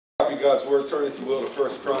Copy God's Word. Turn, if you will, to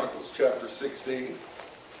 1 Chronicles chapter 16.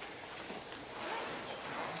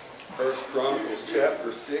 1 Chronicles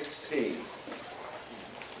chapter 16.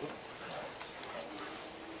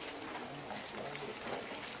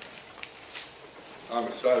 I'm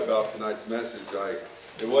excited about tonight's message.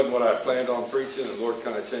 It wasn't what I planned on preaching, and the Lord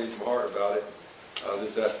kind of changed my heart about it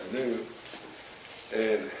this afternoon.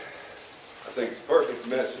 And I think it's a perfect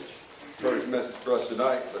message for us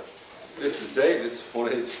tonight. But this is David's, one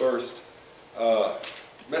of his first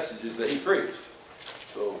messages that he preached.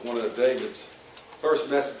 So one of David's first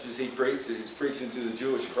messages he preached, he was preaching to the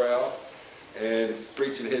Jewish crowd and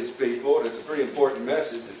preaching to his people. And it's a pretty important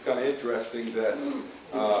message. It's kind of interesting that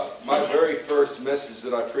my very first message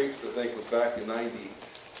that I preached, I think, was back in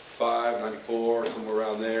 95, 94, somewhere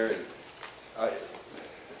around there. And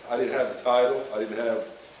I didn't have a title. I didn't have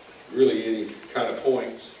really any kind of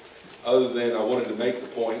points, other than I wanted to make the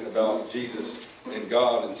point about Jesus and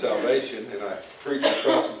God and salvation, and I preached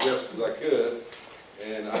across as best as I could,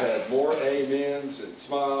 and I had more amens and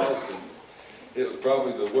smiles, and it was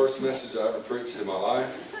probably the worst message I ever preached in my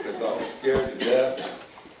life, because I was scared to death.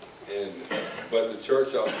 But the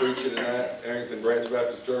church I was preaching at, Arrington Branch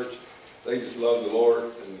Baptist Church, they just loved the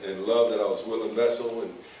Lord and loved that I was a willing vessel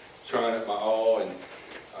and trying at my all, and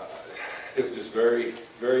it was just very,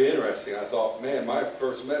 very interesting. I thought, man, my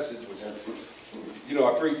first message was,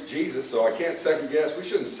 I preached Jesus, so I can't second guess. We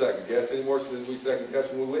shouldn't second guess any more than we second guess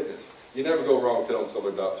when we witness. You never go wrong telling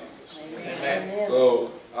somebody about Jesus. Amen. So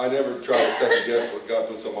I never try to second guess what God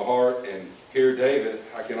puts on my heart. And here, David,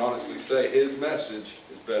 I can honestly say his message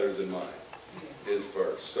is better than mine, his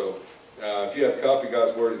verse. So if you have a copy of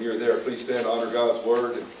God's Word and you're there, please stand, honor God's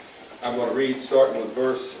Word. And I'm going to read, starting with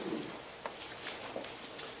verse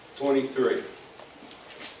 23.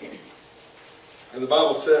 And the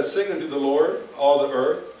Bible says, "Sing unto the Lord, all the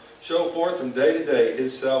earth. Show forth from day to day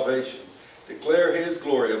his salvation. Declare his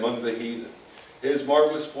glory among the heathen, his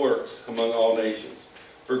marvelous works among all nations.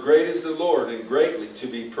 For great is the Lord, and greatly to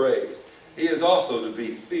be praised. He is also to be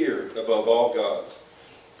feared above all gods.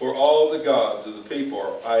 For all the gods of the people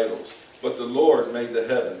are idols, but the Lord made the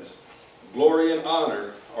heavens. Glory and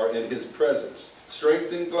honor are in his presence.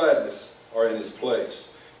 Strength and gladness are in his place.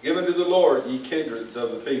 Give unto the Lord, ye kindreds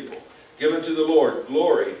of the people. Give unto the Lord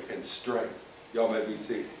glory and strength." Y'all may be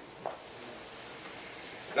seated.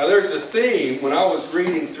 Now there's a theme. When I was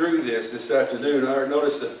reading through this afternoon, I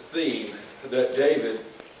noticed a theme that David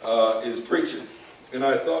is preaching. And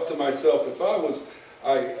I thought to myself, if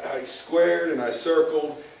I squared and I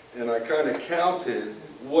circled and I kind of counted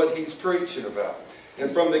what he's preaching about.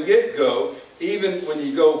 And from the get-go, even when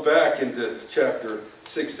you go back into chapter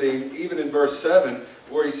 16, even in verse 7,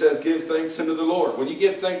 where he says, "Give thanks unto the Lord." When you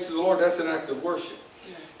give thanks to the Lord, that's an act of worship.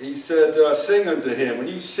 Yeah. He said, "Sing unto him." When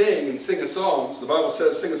you sing and sing a psalms, the Bible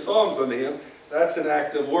says, "Sing a psalms unto him." That's an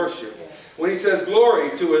act of worship. Yeah. When he says glory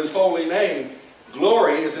to his holy name,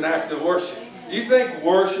 glory is an act of worship. Do you think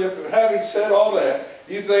worship, having said all that,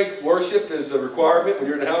 do you think worship is a requirement when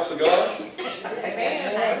you're in the house of God?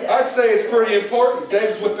 I'd say it's pretty important.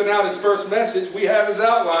 David's whipping out his first message. We have his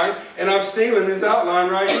outline, and I'm stealing his outline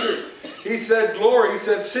right here. He said glory. He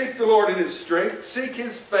said seek the Lord in his strength. Seek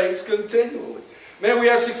his face continually. Man, we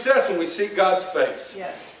have success when we seek God's face.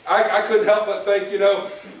 Yes. I couldn't help but think,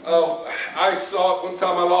 I saw it one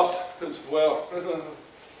time. I lost,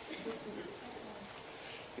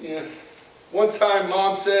 yeah. One time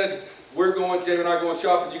Mom said, Jamie and I are going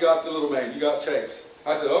shopping. You got the little man. You got Chase.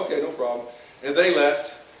 I said, okay, no problem. And they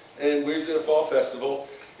left, and we was at a fall festival.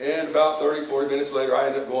 And about 30, 40 minutes later, I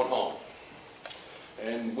ended up going home.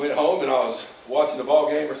 And went home, and I was watching a ball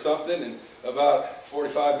game or something, and about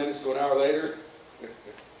 45 minutes to an hour later,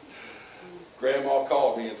 Grandma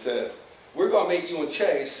called me and said, "We're going to meet you and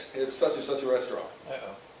Chase at such and such a restaurant."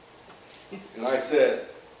 Uh-oh. And I said,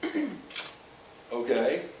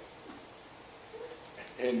 okay.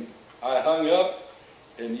 And I hung up,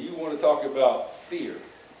 and you want to talk about fear.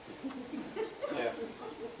 Yeah.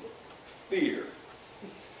 Fear.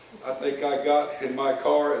 I think I got in my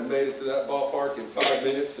car and made it to that ballpark in 5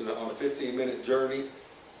 minutes, and on a 15-minute journey,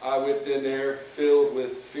 I whipped in there filled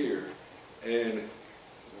with fear and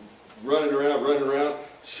running around.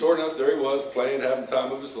 Sure enough, there he was, playing, having the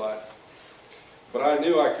time of his life. But I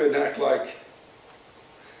knew I couldn't act like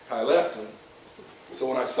I left him. So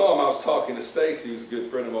when I saw him, I was talking to Stacy, who's a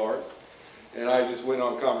good friend of ours, and I just went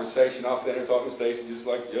on conversation. I was standing there talking to Stacy, just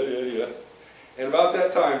like, yeah. And about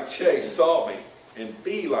that time, Chase saw me and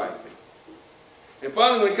beelined me. And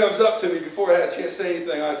finally, when he comes up to me, before I had a chance to say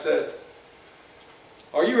anything, I said,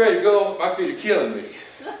 "Are you ready to go? My feet are killing me."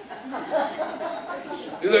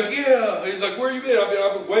 He's like, "Yeah." He's like, "Where you been?" I've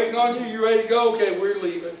been waiting on you. You ready to go? Okay, we're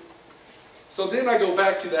leaving. So then I go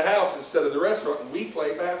back to the house instead of the restaurant, and we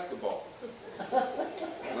play basketball.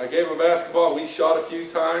 And I gave him a basketball. We shot a few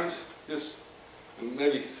times, just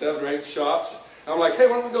maybe 7 or 8 shots. I'm like, hey,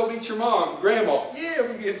 why don't we go meet your mom, grandma? Yeah,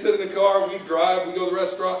 we get sit in the car, we drive, we go to the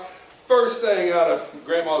restaurant. First thing out of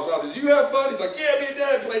grandma's mouth is, you have fun? He's like, yeah, me and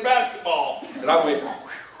Dad play basketball. And I went,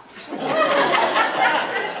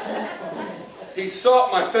 he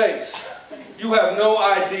sought my face. You have no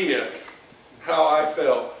idea how I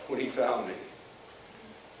felt when he found me.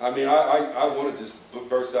 I mean, I wanted to just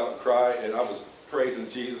burst out and cry, and I was praising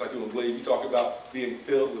Jesus. I couldn't believe. You talk about being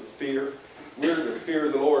filled with fear. We're the fear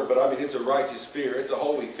of the Lord, but I mean, it's a righteous fear. It's a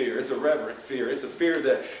holy fear. It's a reverent fear. It's a fear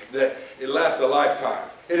that it lasts a lifetime.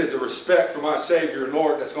 It is a respect for my Savior and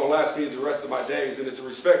Lord that's going to last me the rest of my days, and it's a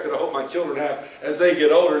respect that I hope my children have as they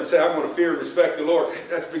get older and say, I'm going to fear and respect the Lord.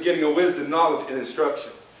 That's the beginning of wisdom, knowledge, and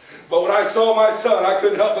instruction. But when I saw my son, I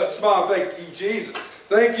couldn't help but smile. Thank you, Jesus.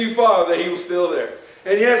 Thank you, Father, that he was still there.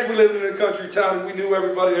 And yes, we lived in a country town, and we knew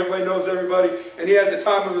everybody, and everybody knows everybody, and he had the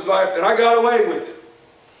time of his life, and I got away with it.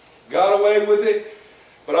 Got away with it,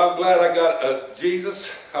 but I'm glad I got a Jesus,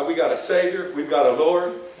 we got a Savior, we've got a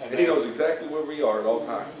Lord, and he knows exactly where we are at all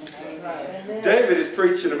times. David is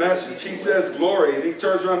preaching a message. He says glory, and he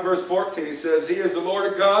turns around verse 14. He says, he is the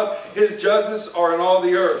Lord of God, his judgments are in all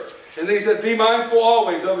the earth. And then he said, be mindful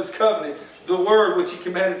always of his covenant, the word which he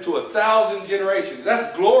commanded to 1,000 generations.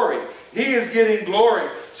 That's glory. He is getting glory.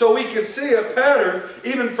 So we can see a pattern,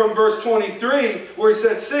 even from verse 23, where he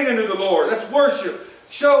said, sing unto the Lord. That's worship.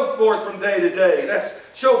 Show forth from day to day. That's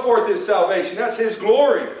show forth his salvation. That's his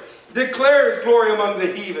glory. Declare his glory among the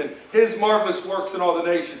heathen, his marvelous works in all the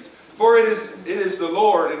nations. For it is the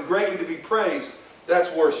Lord, and greatly to be praised.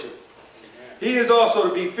 That's worship. He is also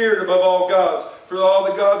to be feared above all gods, for all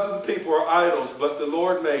the gods of the people are idols, but the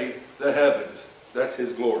Lord made the heavens. That's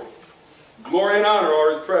his glory. Glory and honor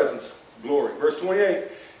are his presence. Glory. Verse 28,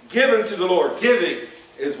 give unto the Lord. Giving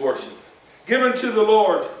is worship. Give unto the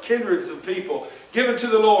Lord kindreds of people. Give unto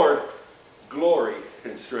the Lord glory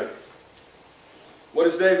and strength. What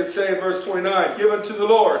does David say in verse 29? Give unto the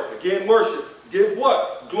Lord, again worship. Give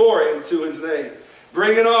what? Glory unto his name.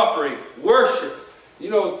 Bring an offering. Worship. You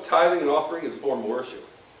know, tithing and offering is a form of worship.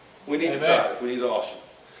 We need to tithe. We need to offer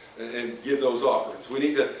and give those offerings. We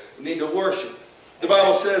need to worship. The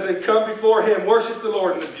Bible says, and come before him, worship the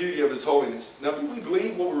Lord in the beauty of his holiness. Now, do we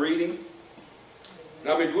believe what we're reading?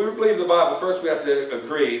 Now, I mean, do we believe the Bible? First, we have to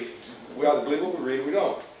agree. We either believe what we read or we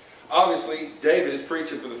don't. Obviously, David is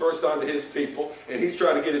preaching for the first time to his people, and he's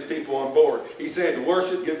trying to get his people on board. He's saying to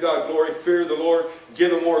worship, give God glory, fear the Lord,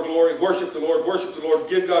 give him more glory, worship the Lord,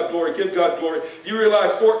 give God glory, give God glory. You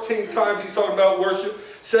realize 14 times he's talking about worship,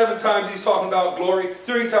 7 times he's talking about glory,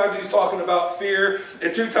 3 times he's talking about fear,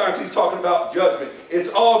 and 2 times he's talking about judgment. It's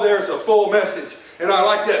all there. It's a full message. And I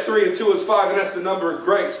like that 3 and 2 is 5, and that's the number of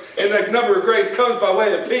grace. And that number of grace comes by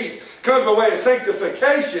way of peace, comes by way of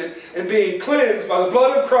sanctification and being cleansed by the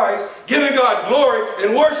blood of Christ, giving God glory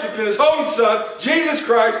and worshiping his holy Son, Jesus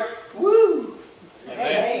Christ. Woo!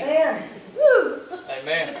 Amen. Amen. Woo!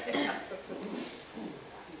 Amen.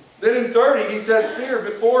 Then in 30 he says, fear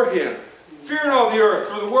before him. Fear in all the earth,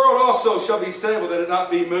 for the world also shall be stable, that it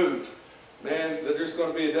not be moved. Man, there's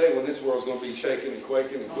going to be a day when this world's going to be shaking and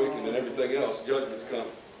quaking and quaking and everything else. Judgment's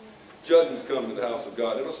coming. Judgment's coming to the house of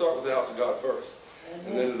God. It'll start with the house of God first.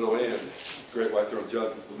 And then it'll end. Great white throne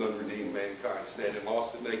judgment with unredeemed mankind, standing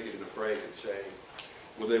lost and naked and afraid and shamed.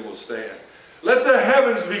 Well, they will stand. Let the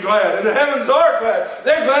heavens be glad, and the heavens are glad.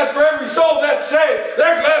 They're glad for every soul that's saved.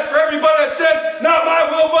 They're glad for everybody that says, not my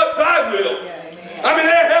will, but thy will. I mean,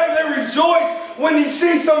 they're heaven, they rejoice when you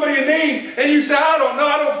see somebody in need, and you say, I don't know,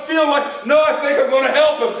 I don't feel like, no, I think I'm going to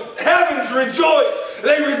help them. Heavens rejoice.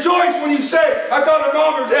 They rejoice when you say, I've got a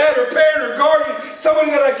mom or dad or parent or guardian, somebody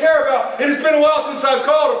that I care about, and it's been a while since I've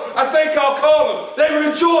called them. I think I'll call them. They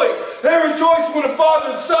rejoice. They rejoice when a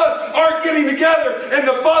father and son aren't getting together, and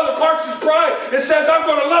the father parks his pride and says, I'm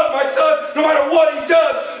going to love my son no matter what he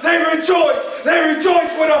does. They rejoice. They rejoice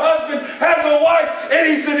when a husband has a wife, and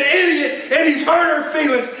he's an idiot, and he's hurt her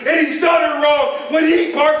feelings, and he's done her wrong. When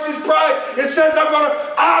he parks his pride and says, I'm going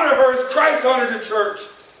to honor her as Christ honored the church.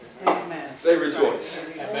 Amen. They rejoice.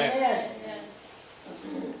 Amen.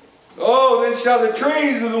 Oh, then shall the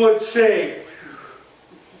trees of the wood sing.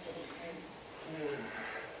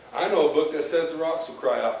 I know a book that says the rocks will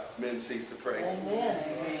cry out, men cease to praise.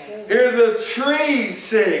 Amen. Hear the trees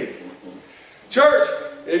sing. Church,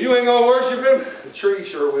 if you ain't going to worship him, the trees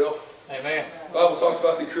sure will. Amen. The Bible talks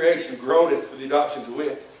about the creation groaneth for the adoption to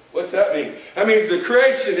wit. What's that mean? That means the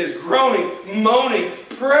creation is groaning, moaning,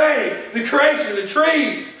 praying. The creation, the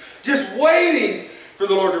trees, just waiting for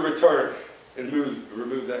the Lord to return. and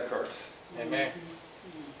remove that curse. Amen.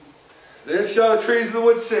 Then shall the trees of the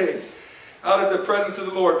wood sing out of the presence of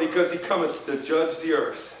the Lord, because he cometh to judge the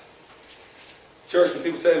earth. Church, when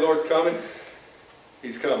people say the Lord's coming,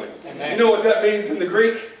 he's coming. Amen. You know what that means in the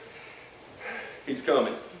Greek? He's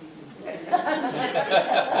coming.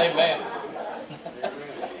 Amen.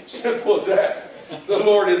 Simple as that. The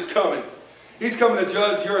Lord is coming. He's coming to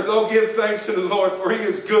judge the earth. Oh, give thanks to the Lord, for he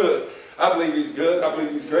is good. I believe he's good. I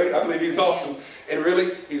believe he's great. I believe he's awesome. And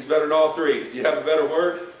really, he's better than all three. Do you have a better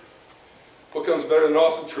word? What comes better than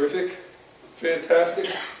awesome? Terrific. Fantastic.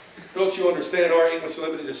 Don't you understand our English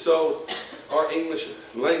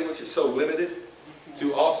language is so limited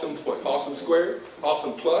to awesome, what? Awesome squared,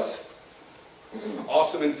 awesome plus,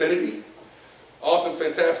 awesome infinity, awesome,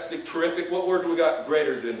 fantastic, terrific. What word do we got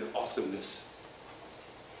greater than awesomeness?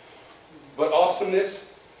 But awesomeness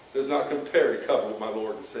does not compare to cover what my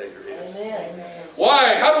Lord and Savior is. Amen.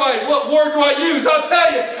 Why? What word do I use? I'll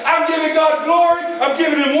tell you. I'm giving God glory. I'm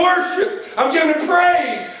giving him worship. I'm giving him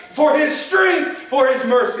praise for his strength, for his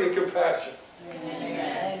mercy and compassion.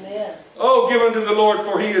 Amen. Oh, give unto the Lord,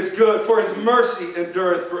 for he is good, for his mercy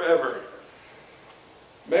endureth forever.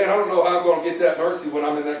 Man, I don't know how I'm going to get that mercy when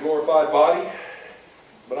I'm in that glorified body,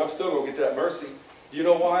 but I'm still going to get that mercy. You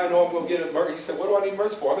know why I know I'm going to get it mercy? You say, what do I need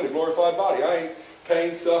mercy for? I'm in a glorified body. I ain't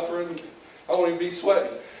pain, suffering. I won't even be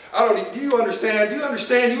sweating. Do you understand? Do you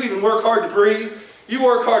understand? You even work hard to breathe. You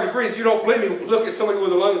work hard to breathe. You don't believe me. Look at somebody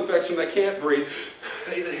with a lung infection that can't breathe.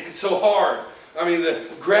 It's so hard. I mean, the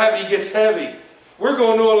gravity gets heavy. We're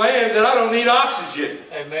going to a land that I don't need oxygen.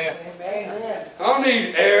 Amen. Amen. I don't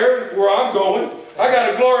need air where I'm going. I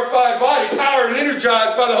got a glorified body, powered and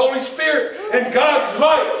energized by the Holy Spirit and God's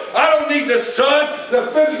light. I don't need the sun, the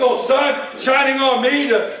physical sun, shining on me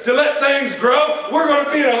to let things grow. We're going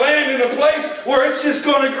to be in a land, in a place where it's just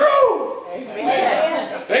going to grow.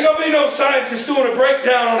 Amen. Ain't going to be no scientist doing a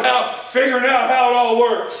breakdown on figuring out how it all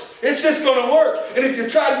works. It's just going to work. And if you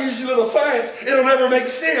try to use your little science, it'll never make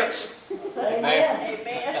sense. Amen.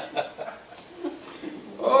 Amen.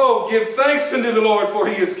 Oh, give thanks unto the Lord, for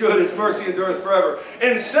he is good, his mercy endureth forever.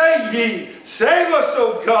 And say ye, save us,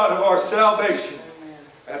 O God of our salvation.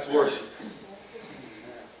 That's worship.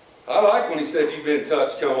 I like when he said, if you've been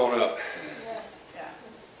touched, come on up.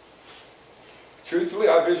 Truthfully,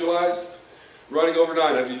 I visualized running over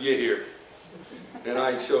 9 of you to get here. And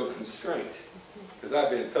I showed constraint, because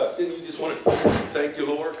I've been touched. Didn't you just want to thank you,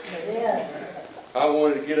 Lord? Yes. I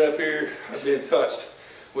wanted to get up here. I've been touched.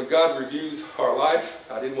 When God reviews our life,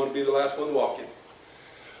 I didn't want to be the last one walking.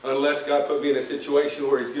 Unless God put me in a situation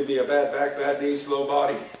where he's giving me a bad back, bad knee, slow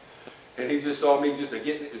body, and he just saw me just to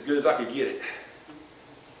get it as good as I could get it.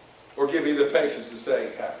 Or give me the patience to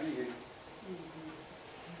say, happy.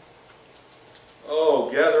 Oh,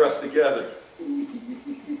 gather us together.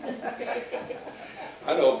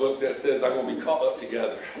 I know a book that says I'm going to be caught up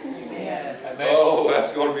together. Amen. Oh,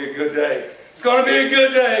 that's going to be a good day. It's going to be a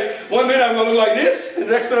good day. One minute I'm going to look like this, and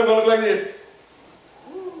the next minute I'm going to look like this.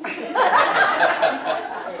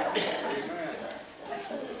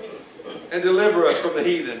 And deliver us from the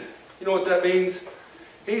heathen. You know what that means?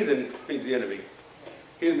 Heathen means the enemy.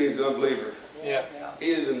 Heathen means the unbeliever. Yeah.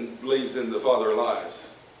 Heathen believes in the father of lies.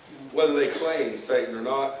 Whether they claim Satan or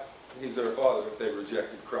not, he's their father if they've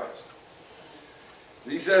rejected Christ.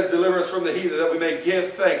 He says, deliver us from the heathen, that we may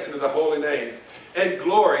give thanks unto the holy name, and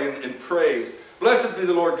glory and praise. Blessed be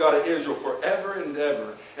the Lord God of Israel forever and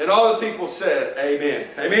ever. And all the people said, amen.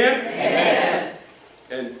 Amen? Amen.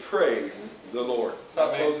 And praise the Lord. That's how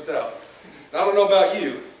it closes out. Now, I don't know about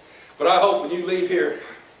you, but I hope when you leave here,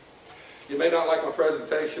 you may not like my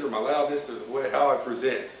presentation or my loudness or the way how I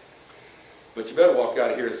present. But you better walk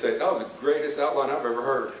out of here and say, that was the greatest outline I've ever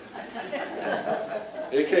heard.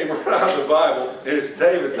 It came right out of the Bible, and it's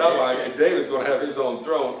David's outline, and David's going to have his own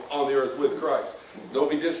throne on the earth with Christ. Don't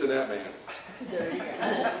be dissing that man.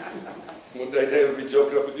 One day David will be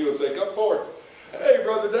joking up with you and say, come forward. Hey,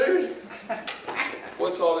 Brother David,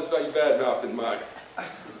 what's all this about you bad-mouthing Mike?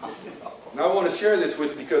 Now I want to share this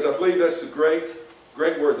with you because I believe that's a great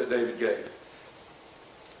word that David gave.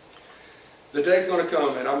 The day's going to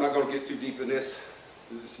come, and I'm not going to get too deep in this.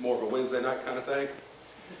 This is more of a Wednesday night kind of thing.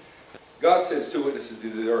 God sends 2 witnesses to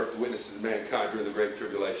the earth, witnesses to mankind during the Great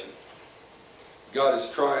Tribulation. God is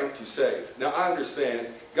trying to save. Now I understand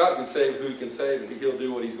God can save who he can save, and he'll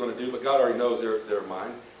do what he's going to do, but God already knows their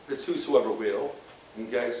mind. It's whosoever will.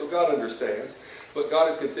 Okay, so God understands, but God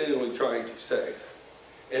is continually trying to save.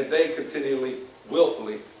 And they continually,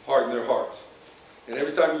 willfully harden their hearts. And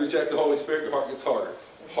every time you reject the Holy Spirit, your heart gets harder,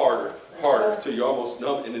 harder, harder, until you're almost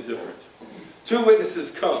numb and indifferent. Two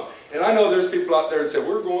witnesses come. And I know there's people out there that say,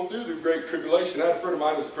 we're going through the Great Tribulation. I had a friend of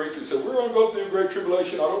mine who's a preacher who said, we're going to go through the Great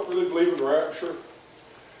Tribulation. I don't really believe in the rapture.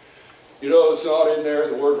 You know, it's not in there.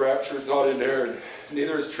 The word rapture is not in there. And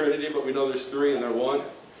neither is Trinity, but we know there's three and they're one.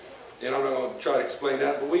 And I'm not going to try to explain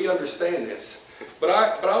that, but we understand this. But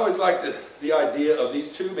I always like the idea of these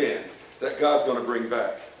two men that God's going to bring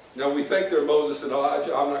back. Now, we think they're Moses and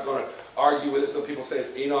Elijah. I'm not going to argue with it. Some people say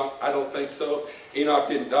it's Enoch. I don't think so. Enoch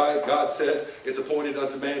didn't die. God says it's appointed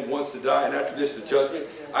unto man once to die, and after this the judgment.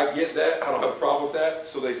 I get that. I don't have a problem with that.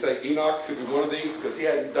 So they say Enoch could be one of these because he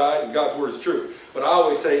hadn't died, and God's word is true. But I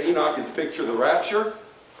always say Enoch is a picture of the rapture,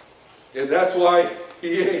 and that's why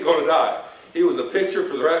he ain't going to die. He was a picture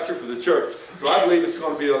for the rapture for the church. So I believe it's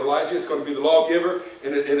going to be Elijah, it's going to be the lawgiver,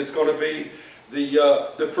 and it's going to be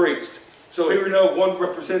the priest. So here we know one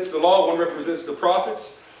represents the law, one represents the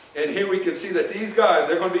prophets. And here we can see that these guys,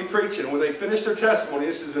 they're going to be preaching. When they finish their testimony,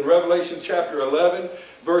 this is in Revelation chapter 11,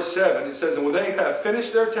 verse 7. It says, and when they have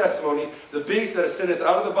finished their testimony, the beast that ascendeth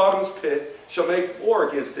out of the bottomless pit shall make war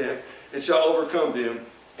against them, and shall overcome them,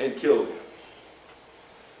 and kill them.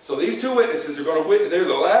 So these two witnesses are going to witness. They're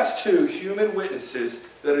the last two human witnesses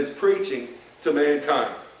that is preaching to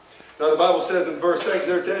mankind. Now the Bible says in verse 8,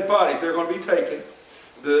 their dead bodies, they're going to be taken.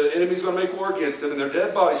 The enemy's going to make war against them, and their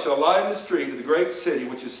dead bodies shall lie in the street of the great city,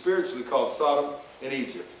 which is spiritually called Sodom and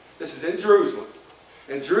Egypt. This is in Jerusalem.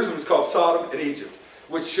 And Jerusalem is called Sodom and Egypt,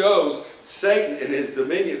 which shows Satan and his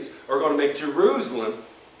dominions are going to make Jerusalem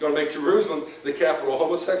the capital of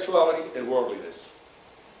homosexuality and worldliness.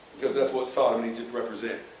 Because that's what Sodom and Egypt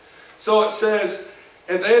represent. So it says,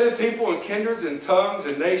 and they the people and kindreds and tongues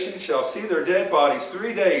and nations shall see their dead bodies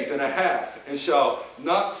 3 days and a half, and shall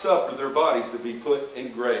not suffer their bodies to be put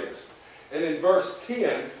in graves. And in verse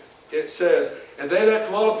 10 it says, and they that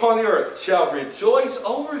dwell upon the earth shall rejoice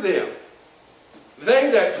over them. They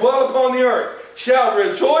that dwell upon the earth shall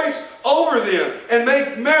rejoice over them, and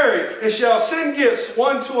make merry, and shall send gifts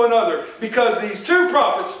one to another, because these two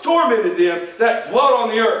prophets tormented them that dwelt on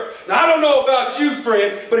the earth. Now I don't know about you,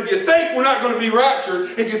 friend, but if you think we're not going to be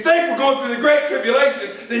raptured, if you think we're going through the Great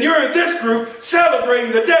Tribulation, then you're in this group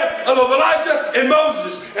celebrating the death of Elijah and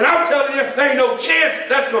Moses. And I'm telling you, there ain't no chance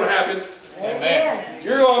that's going to happen. Amen.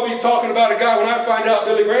 You're going to be talking about a guy, when I find out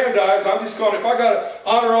Billy Graham dies, I'm just going, if I got to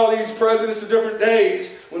honor all these presidents of different days,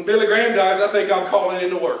 when Billy Graham dies, I think I'm calling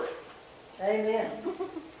into work. Amen.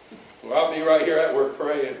 Well, I'll be right here at work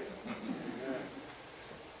praying.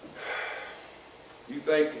 You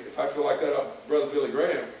think, if I feel like that about Brother Billy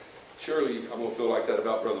Graham, surely I'm going to feel like that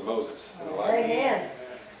about Brother Moses and Elijah. Amen.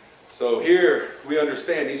 So here we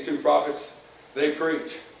understand these two prophets, they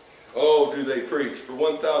preach. Oh, do they preach. For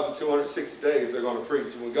 1,260 days they're going to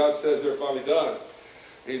preach. And when God says they're finally done,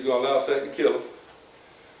 he's going to allow Satan to kill them,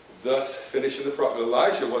 thus finishing the prophet.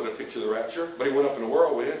 Elijah wasn't a picture of the rapture, but he went up in a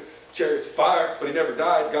whirlwind, chariots of fire, but he never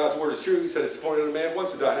died. God's word is true. He said it's appointed a man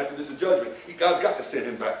once to die, and after this is judgment. God's got to send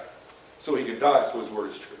him back so he can die, so his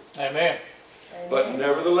word is true. Amen. But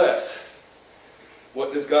nevertheless,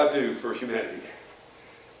 what does God do for humanity?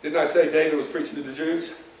 Didn't I say David was preaching to the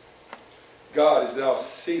Jews? God is now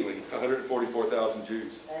sealing 144,000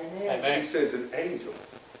 Jews. Amen. Amen. He sends an angel.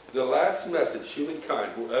 The last message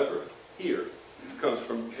humankind will ever hear comes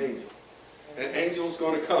from an angel. An angel's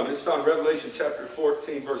going to come. It's found in Revelation chapter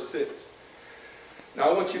 14, verse 6. Now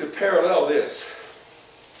I want you to parallel this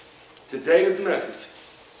to David's message,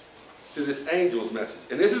 to this angel's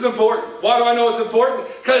message. And this is important. Why do I know it's important?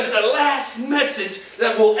 Because it's the last message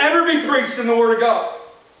that will ever be preached in the Word of God.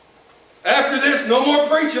 After this, no more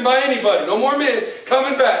preaching by anybody. No more men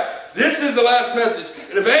coming back. This is the last message.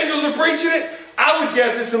 And if angels are preaching it, I would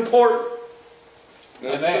guess it's important.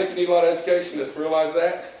 Now, I think you need a lot of education to realize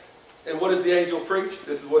that. And what does the angel preach?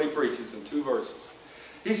 This is what he preaches in 2 verses.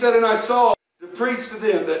 He said, and I saw to preach to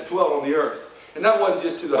them that dwelt on the earth. And that wasn't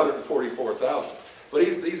just to the 144,000. But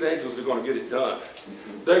these angels are going to get it done.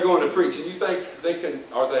 They're going to preach. And you think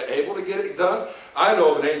are they able to get it done? I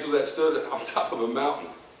know of an angel that stood on top of a mountain.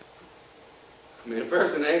 I mean, if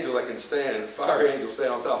there's an angel that can stand, a fire angel stand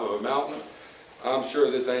on top of a mountain, I'm sure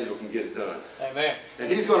this angel can get it done. Amen.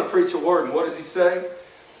 And he's going to preach a word. And what does he say?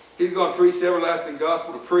 He's going to preach the everlasting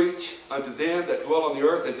gospel, to preach unto them that dwell on the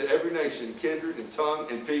earth, and to every nation, kindred, and tongue,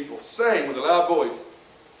 and people, saying with a loud voice,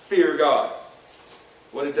 fear God.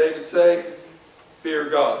 What did David say? Fear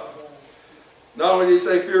God. Not only did he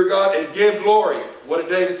say fear God, and give glory. What did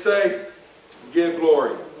David say? Give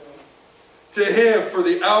glory. To him, for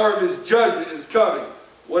the hour of his judgment is coming.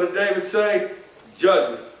 What did David say?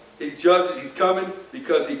 Judgment. He's coming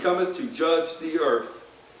because he cometh to judge the earth.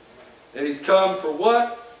 And he's come for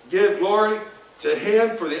what? Give glory to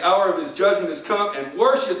him, for the hour of his judgment is come, and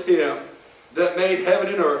worship him that made heaven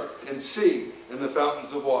and earth and sea and the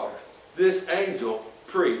fountains of water. This angel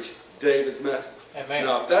preached David's message. Amen.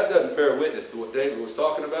 Now, if that doesn't bear witness to what David was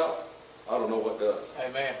talking about, I don't know what does.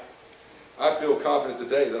 Amen. I feel confident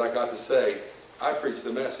today that I got to say, I preached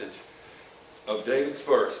the message of David's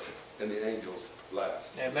first and the angel's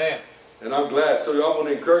last. Amen. And I'm glad. So I'm going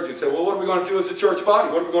to encourage you and say, well, what are we going to do as a church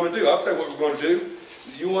body? What are we going to do? I'll tell you what we're going to do.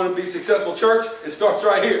 You want to be a successful church? It starts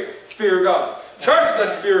right here. Fear God. Church,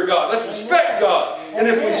 let's fear God. Let's respect God. And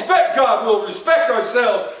if we respect God, we'll respect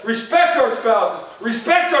ourselves, respect our spouses,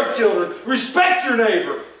 respect our children, respect your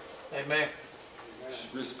neighbor. Amen.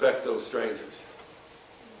 Respect those strangers.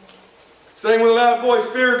 Saying with a loud voice,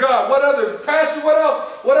 fear God. What other, Pastor, what else?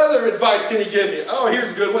 What other advice can you give me? Oh,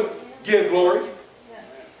 here's a good one. Give glory.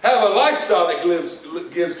 Have a lifestyle that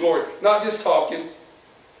gives glory. Not just talking.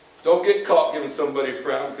 Don't get caught giving somebody a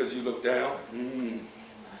frown because you look down.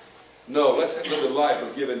 No, let's live a life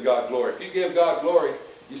of giving God glory. If you give God glory,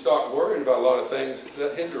 you start worrying about a lot of things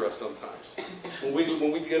that hinder us sometimes.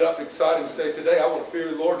 When we get up excited and say, today I want to fear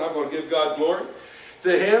the Lord and I'm going to give God glory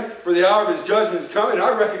to Him, for the hour of His judgment is coming. I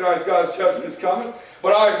recognize God's judgment is coming,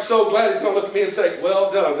 but I'm so glad He's going to look at me and say,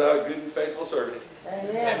 well done, thou good and faithful servant.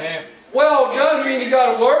 Amen. Amen. Well done, mean you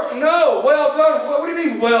got to work? No. Well done. What do you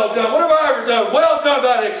mean well done? What have I ever done? Well done,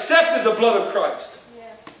 that I accepted the blood of Christ.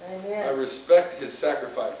 Amen. I respect His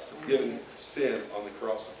sacrifice of giving sins on the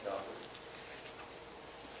cross of Calvary.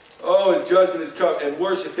 Oh, His judgment is come, and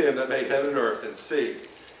worship Him that made heaven and earth and sea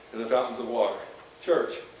and the fountains of water.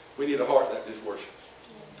 Church, we need a heart that just worships.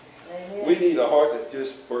 Amen. We need a heart that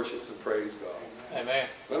just worships and praise God. Amen.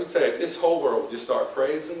 Let me tell you, if this whole world would just start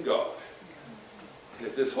praising God,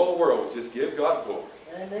 if this whole world would just give God glory,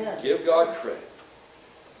 Amen. give God credit,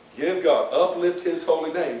 give God, uplift His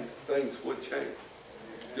holy name, things would change.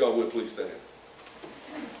 If y'all would please stand.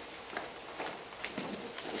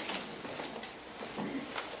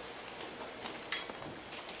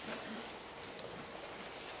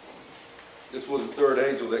 This was the third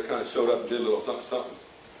angel that kind of showed up and did a little something, something.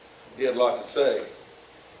 He had a lot to say.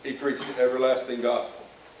 He preached the everlasting gospel.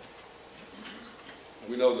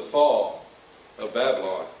 We know the fall of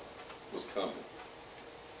Babylon was coming.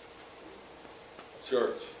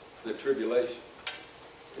 Church, the tribulation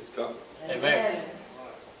is coming. Amen.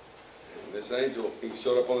 And this angel, he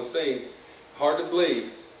showed up on the scene. Hard to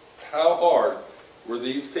believe how hard were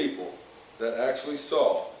these people that actually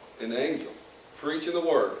saw an angel preaching the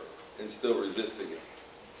word and still resisting it.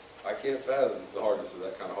 I can't fathom the hardness of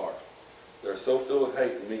that kind of heart. They're so filled with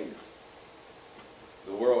hate and meanness.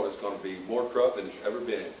 The world is going to be more corrupt than it's ever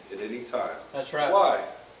been at any time. That's right. Why?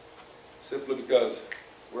 Simply because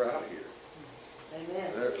we're out of here.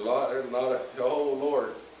 Amen. There's a lot of, oh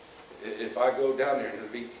Lord, if I go down there and it'll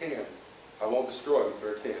be 10, I won't destroy them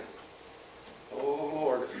for 10. Oh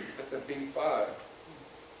Lord, let them be 5.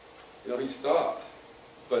 You know, he stopped.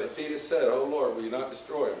 But if he'd have said, oh Lord, will you not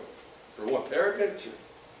destroy them for one? Peradventure.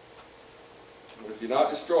 If you not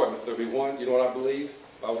destroy them, if there be one, you know what I believe?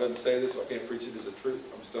 The Bible doesn't say this, so I can't preach it as a truth.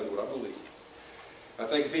 I'm just telling you what I believe. I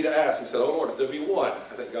think if he'd have asked and said, oh Lord, if there be one,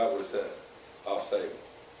 I think God would have said, I'll save him.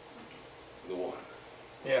 The one.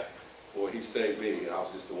 Yeah. Boy, he saved me, and I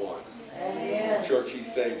was just the one. Amen. Church, he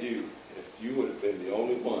saved you. If you would have been the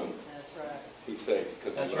only one, That's right. he saved you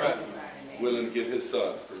because he That's was right. willing to give his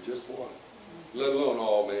son for just one, let alone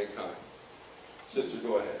all mankind. Sister,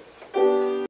 go ahead.